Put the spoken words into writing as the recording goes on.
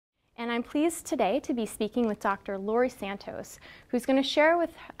and I'm pleased today to be speaking with Dr. Laurie Santos, who's going to share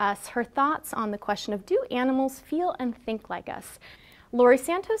with us her thoughts on the question of, do animals feel and think like us? Laurie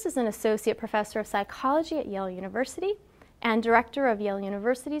Santos is an associate professor of psychology at Yale University and director of Yale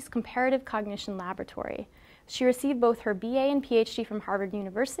University's Comparative Cognition Laboratory. She received both her BA and Ph.D. from Harvard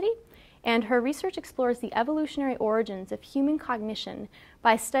University, and her research explores the evolutionary origins of human cognition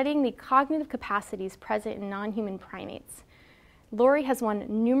by studying the cognitive capacities present in non-human primates. Laurie has won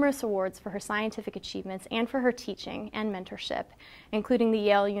numerous awards for her scientific achievements and for her teaching and mentorship, including the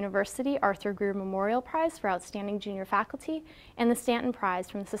Yale University Arthur Gruber Memorial Prize for Outstanding Junior Faculty and the Stanton Prize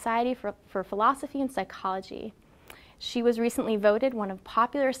from the Society for Philosophy and Psychology. She was recently voted one of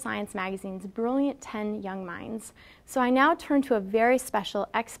Popular Science magazine's Brilliant 10 Young Minds. So I now turn to a very special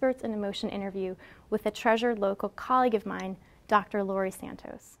Experts in Emotion interview with a treasured local colleague of mine, Dr. Laurie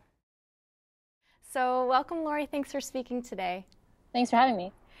Santos. So welcome, Laurie. Thanks for speaking today. Thanks for having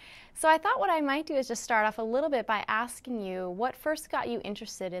me. So I thought what I might do is just start off a little bit by asking you what first got you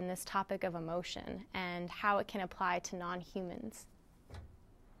interested in this topic of emotion and how it can apply to non-humans.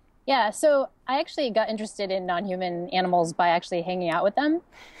 Yeah, so I actually got interested in non-human animals by actually hanging out with them.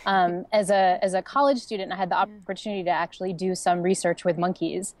 As a college student, I had the opportunity to actually do some research with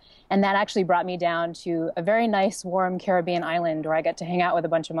monkeys, and that actually brought me down to a very nice, warm Caribbean island where I got to hang out with a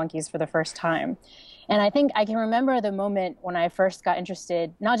bunch of monkeys for the first time. And I think I can remember the moment when I first got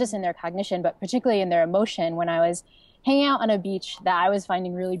interested, not just in their cognition, but particularly in their emotion, when I was hanging out on a beach that I was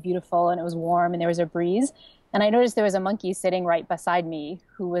finding really beautiful, and it was warm and there was a breeze. And I noticed there was a monkey sitting right beside me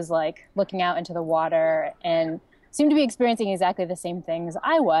who was like looking out into the water and seemed to be experiencing exactly the same things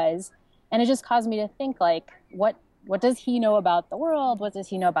I was. And it just caused me to think, like, what does he know about the world? What does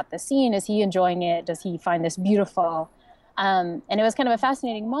he know about the scene? Is he enjoying it? Does he find this beautiful? And it was kind of a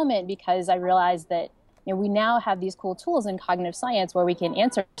fascinating moment because I realized that, you know, we now have these cool tools in cognitive science where we can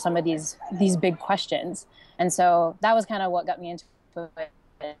answer some of these big questions. And so that was kind of what got me into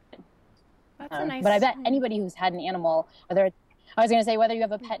it. But I bet anybody who's had an animal, whether you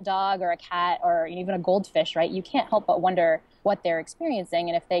have a pet dog or a cat or even a goldfish, right? You can't help but wonder what they're experiencing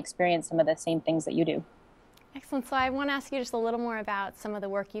and if they experience some of the same things that you do. Excellent. So I want to ask you just a little more about some of the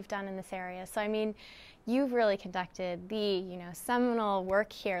work you've done in this area. So I mean, you've really conducted the seminal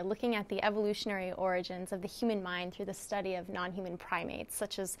work here looking at the evolutionary origins of the human mind through the study of non-human primates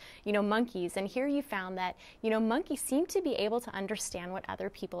such as monkeys, and here you found that monkeys seem to be able to understand what other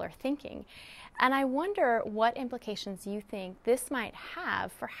people are thinking. And I wonder what implications you think this might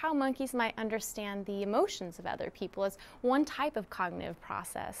have for how monkeys might understand the emotions of other people as one type of cognitive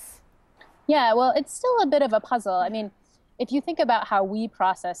process. Yeah, well, it's still a bit of a puzzle. I mean, if you think about how we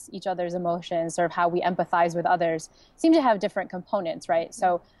process each other's emotions or how we empathize with others, seem to have different components, right?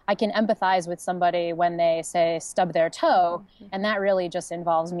 So I can empathize with somebody when they, say, stub their toe, and that really just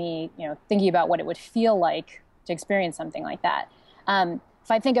involves me, thinking about what it would feel like to experience something like that. If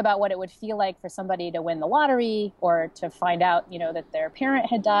I think about what it would feel like for somebody to win the lottery or to find out, that their parent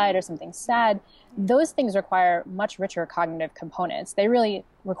had died or something sad, those things require much richer cognitive components. They really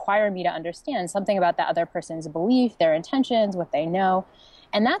require me to understand something about that other person's belief, their intentions, what they know.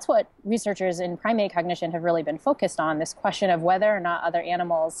 And that's what researchers in primate cognition have really been focused on, this question of whether or not other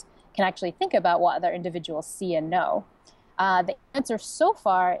animals can actually think about what other individuals see and know. The answer so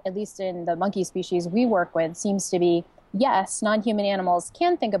far, at least in the monkey species we work with, seems to be yes, non-human animals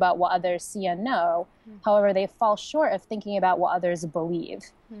can think about what others see and know. However, they fall short of thinking about what others believe.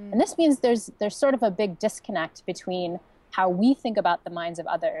 And this means there's sort of a big disconnect between how we think about the minds of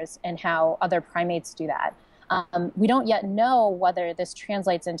others and how other primates do that. We don't yet know whether this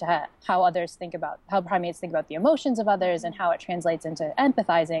translates into how primates think about the emotions of others and how it translates into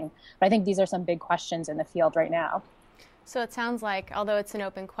empathizing. But I think these are some big questions in the field right now. So it sounds like, although it's an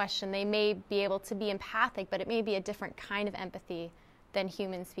open question, they may be able to be empathic, but it may be a different kind of empathy than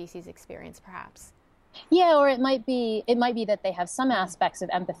human species experience, perhaps. Yeah, or it might be that they have some aspects of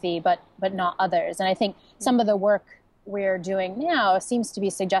empathy, but not others. And I think some of the work we're doing now seems to be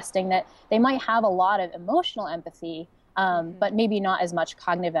suggesting that they might have a lot of emotional empathy, but maybe not as much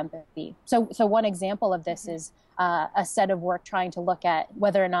cognitive empathy. So one example of this is a set of work trying to look at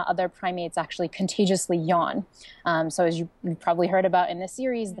whether or not other primates actually contagiously yawn. So as you've probably heard about in this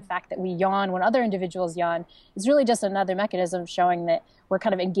series, the fact that we yawn when other individuals yawn is really just another mechanism showing that we're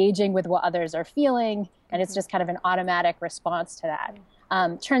kind of engaging with what others are feeling, and it's just kind of an automatic response to that.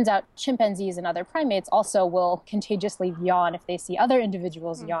 Turns out chimpanzees and other primates also will contagiously yawn if they see other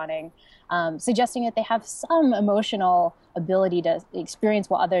individuals yawning, suggesting that they have some emotional ability to experience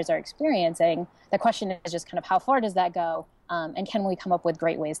what others are experiencing. The question is just kind of how far does that go, and can we come up with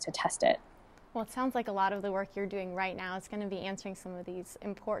great ways to test it? Well, it sounds like a lot of the work you're doing right now is going to be answering some of these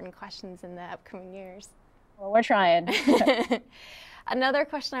important questions in the upcoming years. Well, we're trying. Another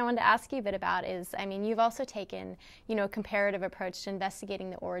question I wanted to ask you a bit about is, I mean, you've also taken, a comparative approach to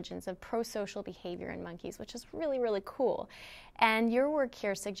investigating the origins of prosocial behavior in monkeys, which is really, really cool. And your work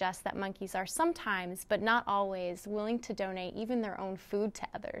here suggests that monkeys are sometimes, but not always, willing to donate even their own food to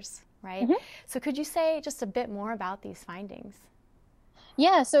others, right? Mm-hmm. So could you say just a bit more about these findings?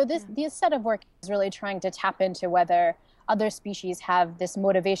 Yeah, so this set of work is really trying to tap into whether other species have this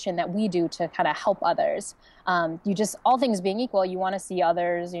motivation that we do to kind of help others. All things being equal, you want to see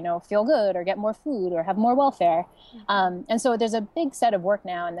others, feel good or get more food or have more welfare. And so there's a big set of work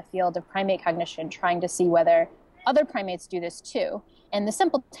now in the field of primate cognition trying to see whether other primates do this too. And the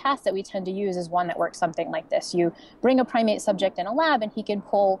simple task that we tend to use is one that works something like this. You bring a primate subject in a lab and he can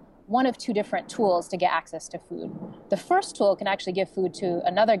pull one of two different tools to get access to food. The first tool can actually give food to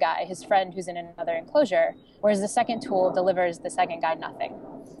another guy, his friend who's in another enclosure, whereas the second tool delivers the second guy nothing.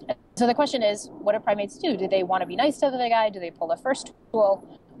 So the question is, what do primates do? Do they want to be nice to the other guy? Do they pull the first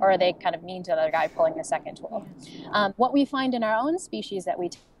tool? Or are they kind of mean to the other guy pulling the second tool? What we find in our own species that we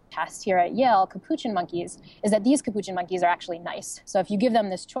test here at Yale, capuchin monkeys, is that these capuchin monkeys are actually nice. So if you give them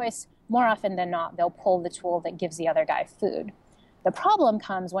this choice, more often than not, they'll pull the tool that gives the other guy food. The problem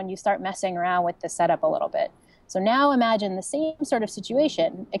comes when you start messing around with the setup a little bit. So now imagine the same sort of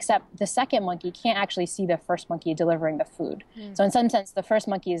situation, except the second monkey can't actually see the first monkey delivering the food. So in some sense, the first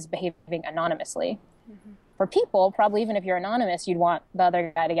monkey is behaving anonymously. For people, probably even if you're anonymous, you'd want the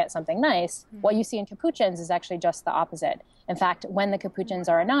other guy to get something nice. What you see in capuchins is actually just the opposite. In fact, when the capuchins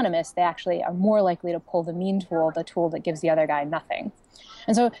are anonymous, they actually are more likely to pull the mean tool, the tool that gives the other guy nothing.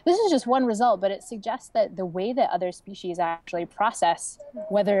 And so this is just one result, but it suggests that the way that other species actually process,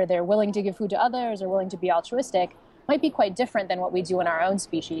 whether they're willing to give food to others or willing to be altruistic, might be quite different than what we do in our own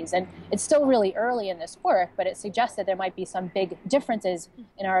species. And it's still really early in this work, but it suggests that there might be some big differences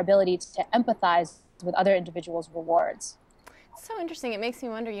in our ability to empathize with other individuals' rewards. So interesting. It makes me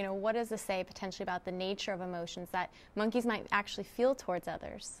wonder, what does this say potentially about the nature of emotions that monkeys might actually feel towards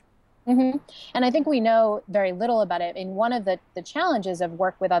others? Mm-hmm. And I think we know very little about it. And one of the challenges of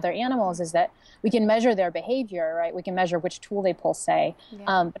work with other animals is that we can measure their behavior, right? We can measure which tool they pull, say.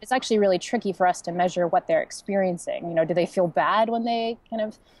 Yeah. But it's actually really tricky for us to measure what they're experiencing. Do they feel bad when they kind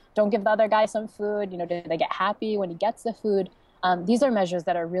of don't give the other guy some food? Do they get happy when he gets the food? These are measures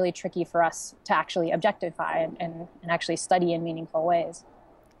that are really tricky for us to actually objectify and actually study in meaningful ways.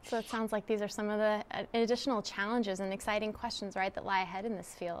 So it sounds like these are some of the additional challenges and exciting questions, right, that lie ahead in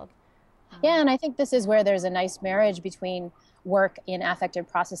this field. Yeah, and I think this is where there's a nice marriage between work in affective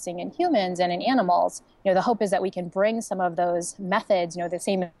processing in humans and in animals. The hope is that we can bring some of those methods, the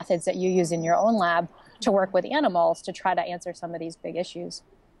same methods that you use in your own lab, to work with animals to try to answer some of these big issues.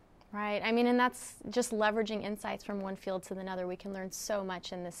 Right. I mean, and that's just leveraging insights from one field to another. We can learn so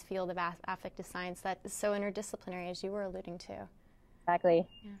much in this field of affective science that is so interdisciplinary, as you were alluding to. Exactly.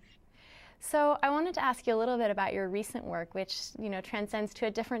 Yeah. So I wanted to ask you a little bit about your recent work, which, transcends to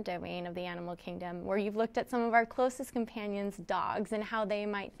a different domain of the animal kingdom, where you've looked at some of our closest companions, dogs, and how they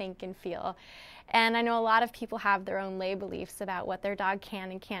might think and feel. And I know a lot of people have their own lay beliefs about what their dog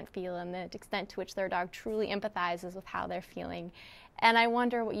can and can't feel and the extent to which their dog truly empathizes with how they're feeling. And I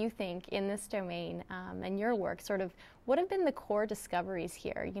wonder what you think in this domain and your work, sort of what have been the core discoveries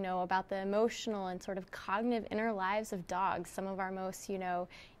here, about the emotional and sort of cognitive inner lives of dogs, some of our most,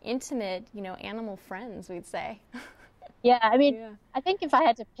 intimate, animal friends, we'd say. Yeah, I mean, yeah. I think if I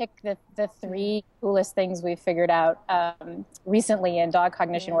had to pick the three coolest things we've figured out recently in dog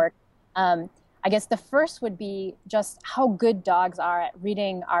cognition work, I guess the first would be just how good dogs are at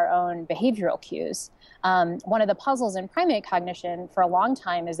reading our own behavioral cues. One of the puzzles in primate cognition for a long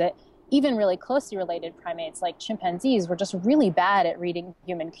time is that even really closely related primates like chimpanzees were just really bad at reading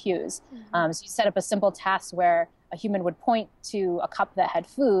human cues. So you set up a simple task where a human would point to a cup that had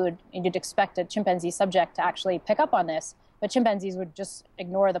food, and you'd expect a chimpanzee subject to actually pick up on this, but chimpanzees would just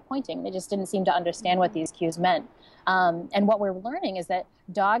ignore the pointing. They just didn't seem to understand what these cues meant. And what we're learning is that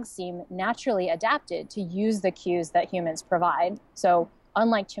dogs seem naturally adapted to use the cues that humans provide. So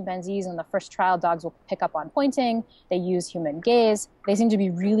unlike chimpanzees in the first trial, dogs will pick up on pointing, they use human gaze, they seem to be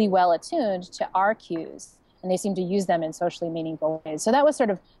really well attuned to our cues, and they seem to use them in socially meaningful ways. So that was sort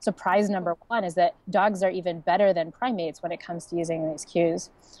of surprise number one, is that dogs are even better than primates when it comes to using these cues.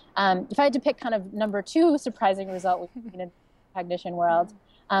 If I had to pick kind of number two surprising result in the cognition world,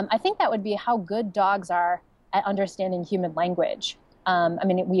 I think that would be how good dogs are at understanding human language. I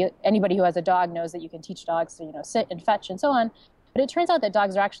mean, anybody who has a dog knows that you can teach dogs to, sit and fetch and so on. But it turns out that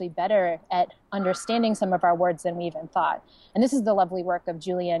dogs are actually better at understanding some of our words than we even thought. And this is the lovely work of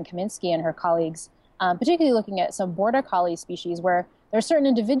Julianne Kaminsky and her colleagues, particularly looking at some border collie species where there are certain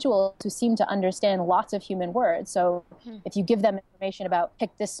individuals who seem to understand lots of human words. So if you give them information about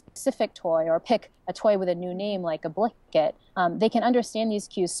pick this specific toy or pick a toy with a new name like a blanket, they can understand these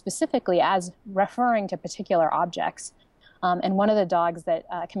cues specifically as referring to particular objects. And one of the dogs that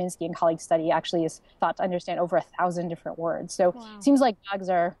Kaminsky and colleagues study actually is thought to understand over 1,000 different words. So it seems like dogs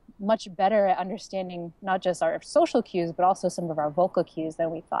are much better at understanding not just our social cues, but also some of our vocal cues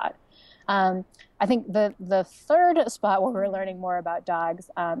than we thought. I think the third spot where we're learning more about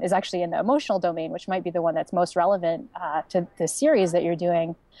dogs is actually in the emotional domain, which might be the one that's most relevant to the series that you're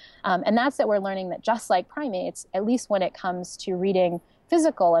doing. And that's that we're learning that just like primates, at least when it comes to reading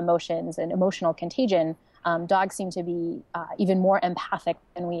physical emotions and emotional contagion, dogs seem to be even more empathic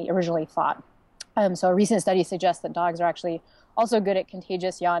than we originally thought. So a recent study suggests that dogs are actually also good at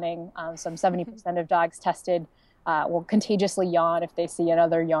contagious yawning. Some 70% of dogs tested will contagiously yawn if they see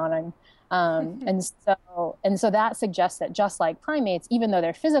another yawning. And so that suggests that just like primates, even though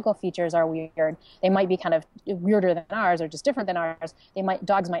their physical features are weird, they might be kind of weirder than ours or just different than ours.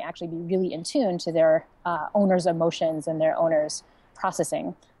 Dogs might actually be really in tune to their owner's emotions and their owner's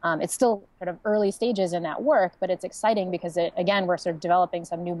processing. It's still sort of early stages in that work, but it's exciting because again, we're sort of developing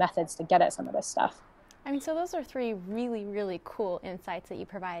some new methods to get at some of this stuff. I mean, so those are three really, really cool insights that you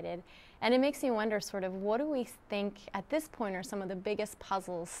provided. And it makes me wonder sort of what do we think at this point are some of the biggest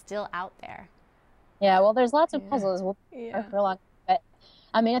puzzles still out there? Yeah, well, there's lots of puzzles for a long time. But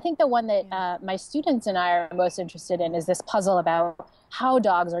I mean, I think the one that my students and I are most interested in is this puzzle about how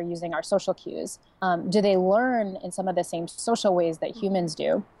dogs are using our social cues. Do they learn in some of the same social ways that humans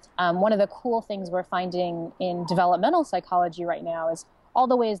do? One of the cool things we're finding in developmental psychology right now is all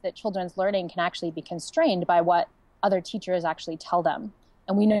the ways that children's learning can actually be constrained by what other teachers actually tell them.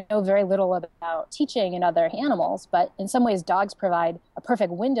 And we know very little about teaching in other animals, but in some ways dogs provide a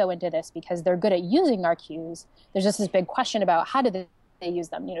perfect window into this because they're good at using our cues. There's just this big question about how do they use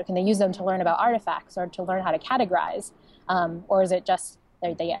them? You know, can they use them to learn about artifacts or to learn how to categorize? Or is it just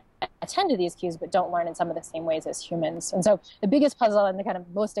they attend to these cues but don't learn in some of the same ways as humans? And so the biggest puzzle and the kind of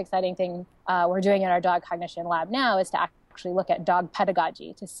most exciting thing we're doing in our dog cognition lab now is to actually look at dog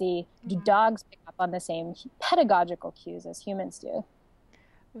pedagogy to see do dogs pick up on the same pedagogical cues as humans do.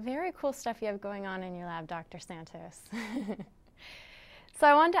 Very cool stuff you have going on in your lab, Dr. Santos. So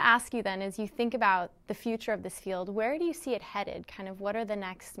I wanted to ask you then, as you think about the future of this field, where do you see it headed? Kind of what are the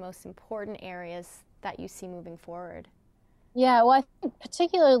next most important areas that you see moving forward? Yeah, well, I think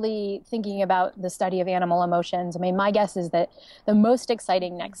particularly thinking about the study of animal emotions, I mean, my guess is that the most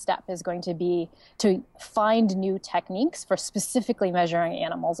exciting next step is going to be to find new techniques for specifically measuring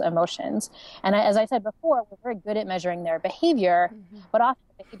animals' emotions. And as I said before, we're very good at measuring their behavior, but often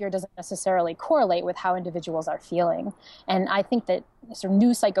behavior doesn't necessarily correlate with how individuals are feeling. And I think that sort of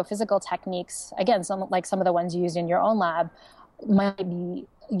new psychophysical techniques, again, some of the ones used in your own lab, might be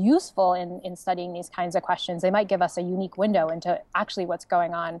useful in studying these kinds of questions. They might give us a unique window into actually what's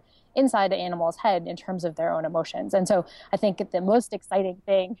going on inside the animal's head in terms of their own emotions. And so I think the most exciting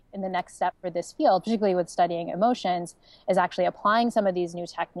thing in the next step for this field, particularly with studying emotions, is actually applying some of these new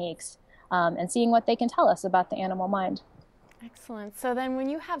techniques and seeing what they can tell us about the animal mind. Excellent. So then when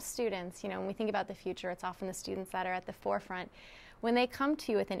you have students, you know, when we think about the future, it's often the students that are at the forefront. When they come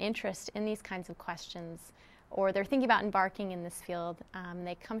to you with an interest in these kinds of questions, or they're thinking about embarking in this field,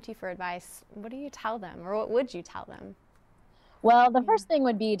 they come to you for advice, what do you tell them, or what would you tell them? Well, the first thing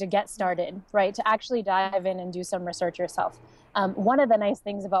would be to get started, right? To actually dive in and do some research yourself. One of the nice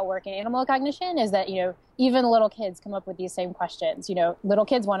things about working in animal cognition is that, you know, even little kids come up with these same questions. You know, little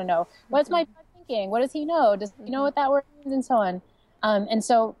kids want to know, what's my dog thinking? What does he know? Does he know what that word means? And so on. And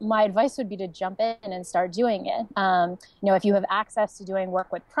so my advice would be to jump in and start doing it. You know, if you have access to doing work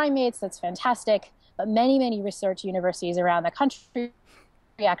with primates, that's fantastic. But many research universities around the country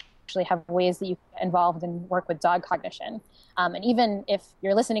actually have ways that you can get involved and work with dog cognition. And even if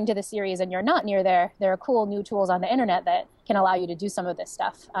you're listening to the series and you're not near there are cool new tools on the internet that can allow you to do some of this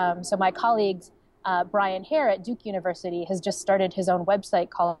stuff. So my colleague, Brian Hare at Duke University, has just started his own website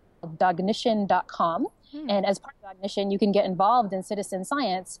called dognition.com. And as part of Dognition, you can get involved in citizen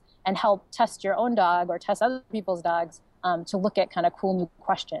science and help test your own dog or test other people's dogs to look at kind of cool new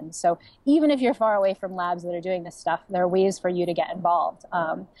questions. So even if you're far away from labs that are doing this stuff, there are ways for you to get involved.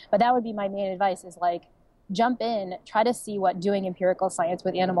 But that would be my main advice is like, jump in, try to see what doing empirical science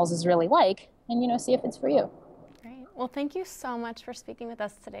with animals is really like, and, you know, see if it's for you. Great. Well, thank you so much for speaking with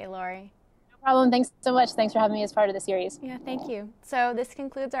us today, Laurie. Problem. Thanks so much. Thanks for having me as part of the series. Yeah, thank you. So this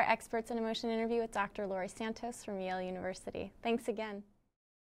concludes our Experts in Emotion interview with Dr. Laurie Santos from Yale University. Thanks again.